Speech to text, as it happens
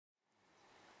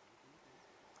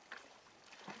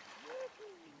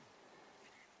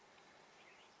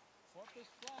this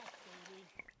black, baby.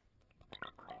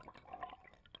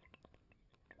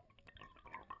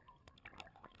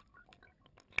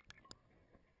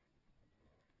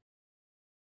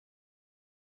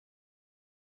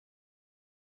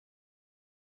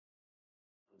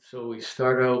 So we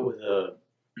start out with a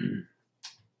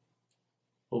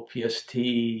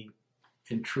OPST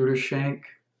intruder shank,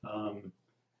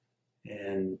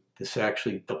 and this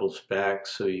actually doubles back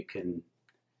so you can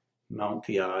mount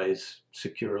the eyes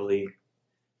securely.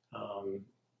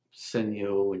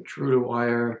 Senyo intruder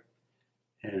wire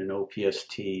and an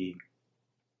OPST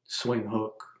swing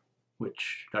hook,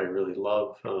 which I really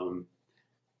love.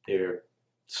 They're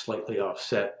slightly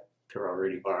offset, they're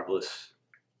already barbless,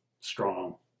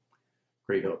 strong,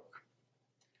 great hook.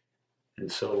 And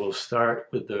so we'll start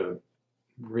with the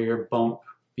rear bump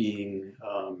being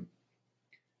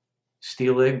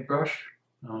steelhead brush,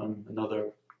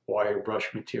 another wire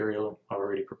brush material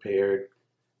already prepared.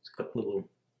 It's got little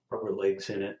rubber legs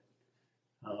in it.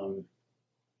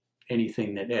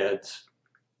 Anything that adds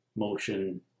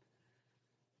motion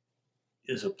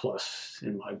is a plus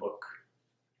in my book.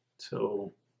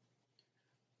 So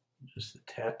just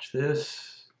attach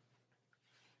this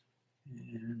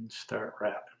and start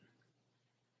wrapping.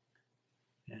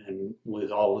 And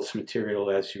with all this material,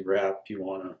 as you wrap, you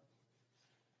want to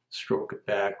stroke it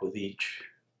back with each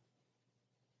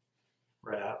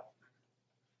wrap.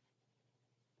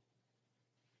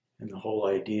 And the whole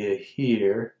idea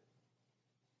here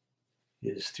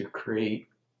is to create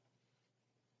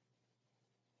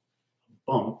a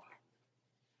bump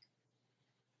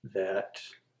that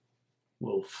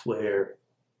will flare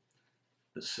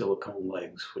the silicone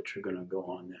legs, which are going to go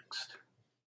on next.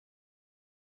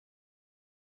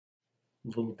 A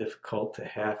little difficult to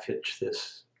half hitch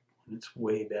this when it's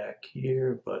way back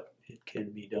here, but it can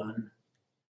be done.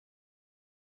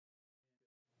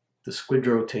 The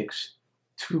Squidro takes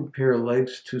two pair of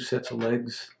legs, two sets of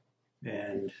legs,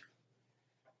 and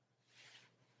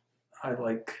I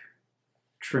like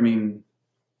trimming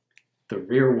the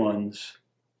rear ones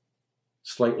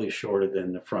slightly shorter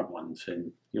than the front ones,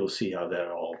 and you'll see how that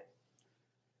all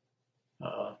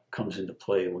comes into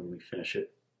play when we finish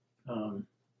it.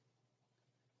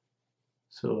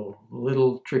 So a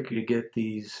little tricky to get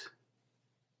these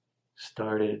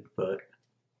started, but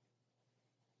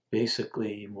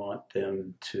basically you want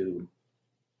them to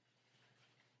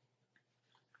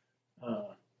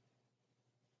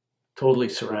totally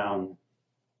surround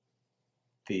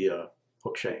the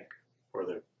hook shank or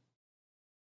the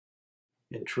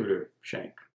intruder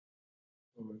shank.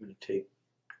 We're going to take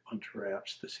a bunch of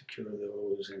wraps to secure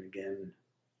those, and again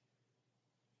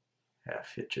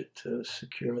half hitch it to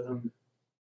secure them.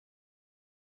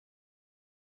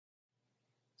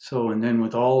 So, and then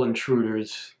with all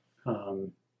intruders,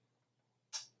 you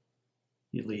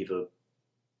leave a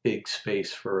big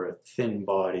space for a thin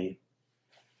body,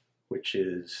 which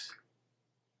is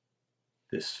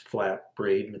this flat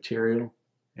braid material.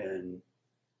 And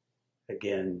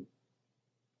again,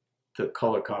 the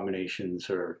color combinations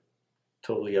are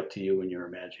totally up to you and your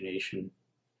imagination.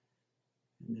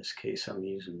 In this case, I'm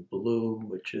using blue,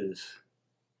 which is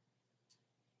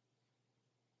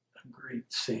a great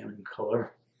salmon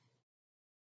color.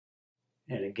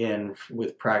 And again,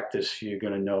 with practice, you're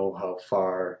going to know how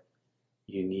far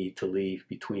you need to leave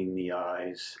between the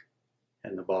eyes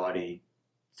and the body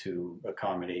to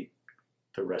accommodate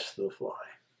the rest of the fly.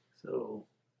 So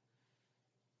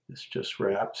this just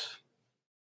wraps.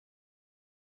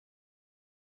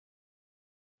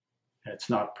 And it's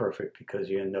not perfect because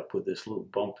you end up with this little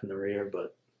bump in the rear,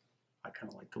 but I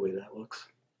kind of like the way that looks.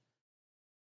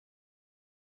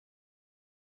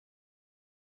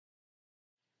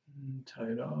 And tie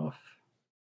it off.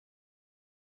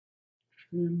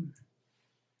 Trim.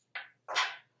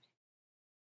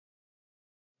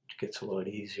 Which gets a lot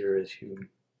easier as you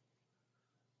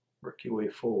work your way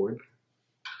forward.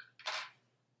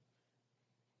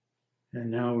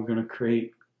 And now we're going to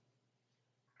create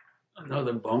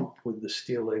another bump with the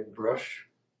steelhead brush.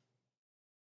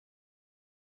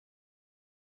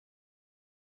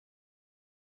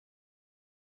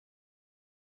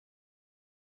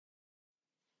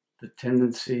 The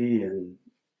tendency, and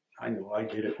I know I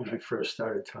did it when I first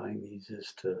started tying these,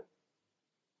 is to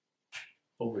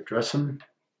overdress them.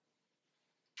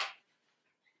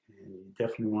 And you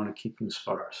definitely want to keep them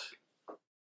sparse.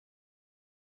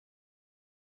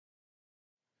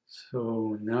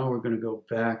 So now we're going to go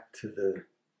back to the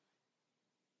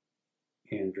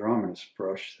Andromedus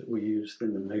brush that we used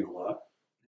in the megalot.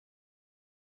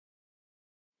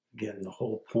 Again, the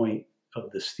whole point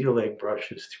of the steelhead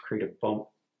brush is to create a bump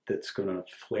that's going to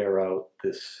flare out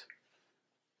this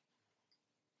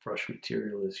brush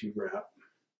material as you wrap.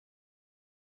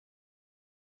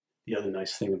 The other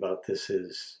nice thing about this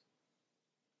is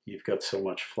you've got so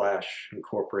much flash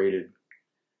incorporated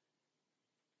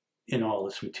in all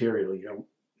this material, you don't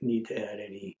need to add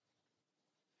any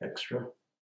extra.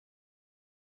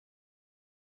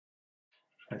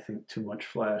 I think too much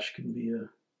flash can be a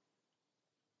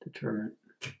deterrent.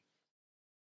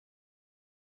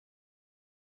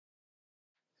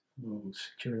 We'll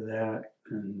secure that,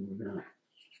 and we're going to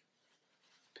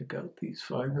pick out these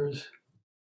fibers.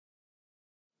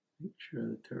 Make sure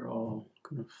that they're all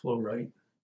going to flow right.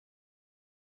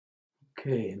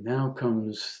 Okay, and now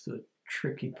comes the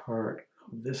tricky part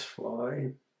of this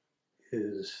fly,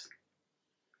 is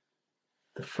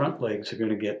the front legs are going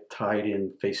to get tied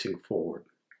in facing forward.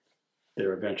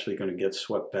 They're eventually going to get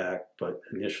swept back, but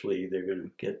initially they're going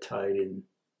to get tied in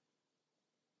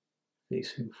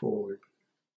facing forward.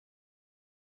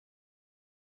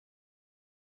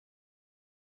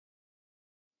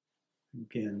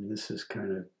 Again, this is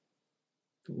kind of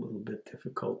a little bit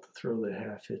difficult to throw the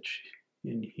half hitch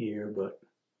in here, but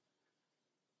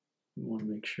you want to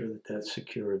make sure that that's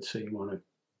secured, so you want to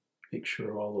make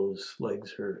sure all those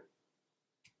legs are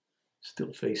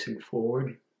still facing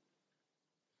forward.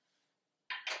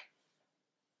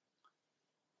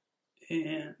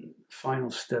 And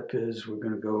final step is we're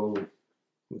going to go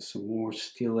with some more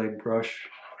steelhead brush.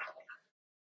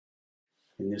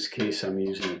 In this case, I'm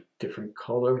using a different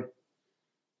color.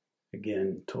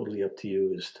 Again, totally up to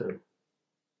you as to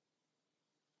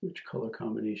which color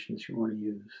combinations you want to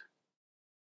use.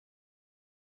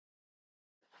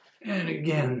 And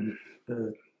again,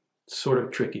 the sort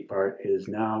of tricky part is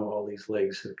now all these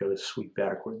legs have got to sweep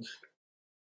backwards.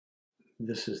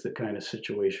 This is the kind of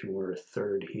situation where a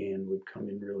third hand would come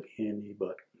in really handy,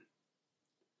 but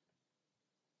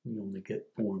we only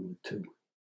get born with two.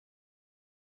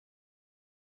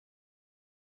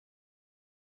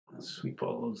 I'll sweep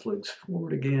all those legs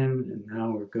forward again, and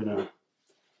now we're going to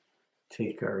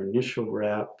take our initial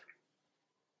wrap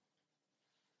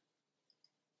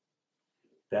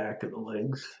back of the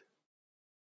legs.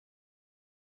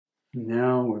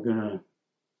 Now we're going to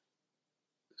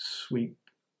sweep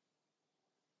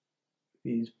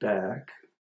these back,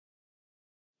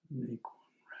 make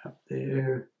one wrap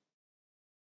there,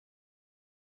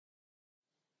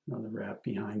 another wrap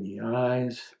behind the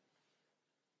eyes,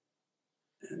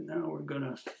 and now we're going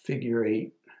to figure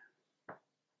eight,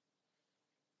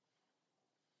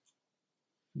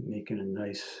 making a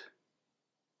nice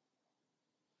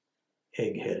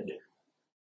egg head.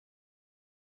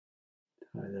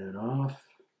 Tie that off,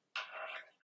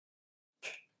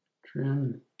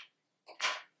 trim.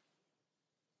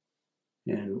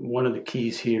 And one of the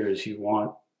keys here is you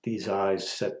want these eyes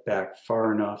set back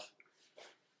far enough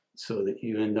so that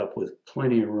you end up with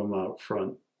plenty of room out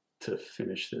front to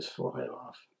finish this fly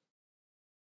off.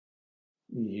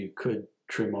 You could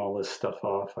trim all this stuff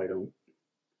off. I don't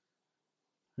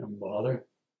bother.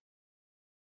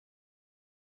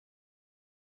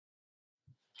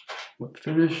 Whip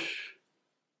finish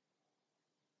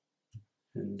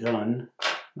and done.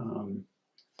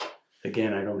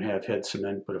 Again, I don't have head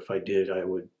cement, but if I did, I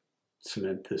would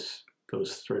cement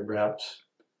those thread wraps.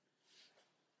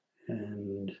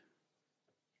 And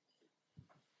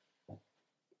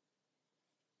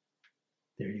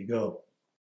there you go.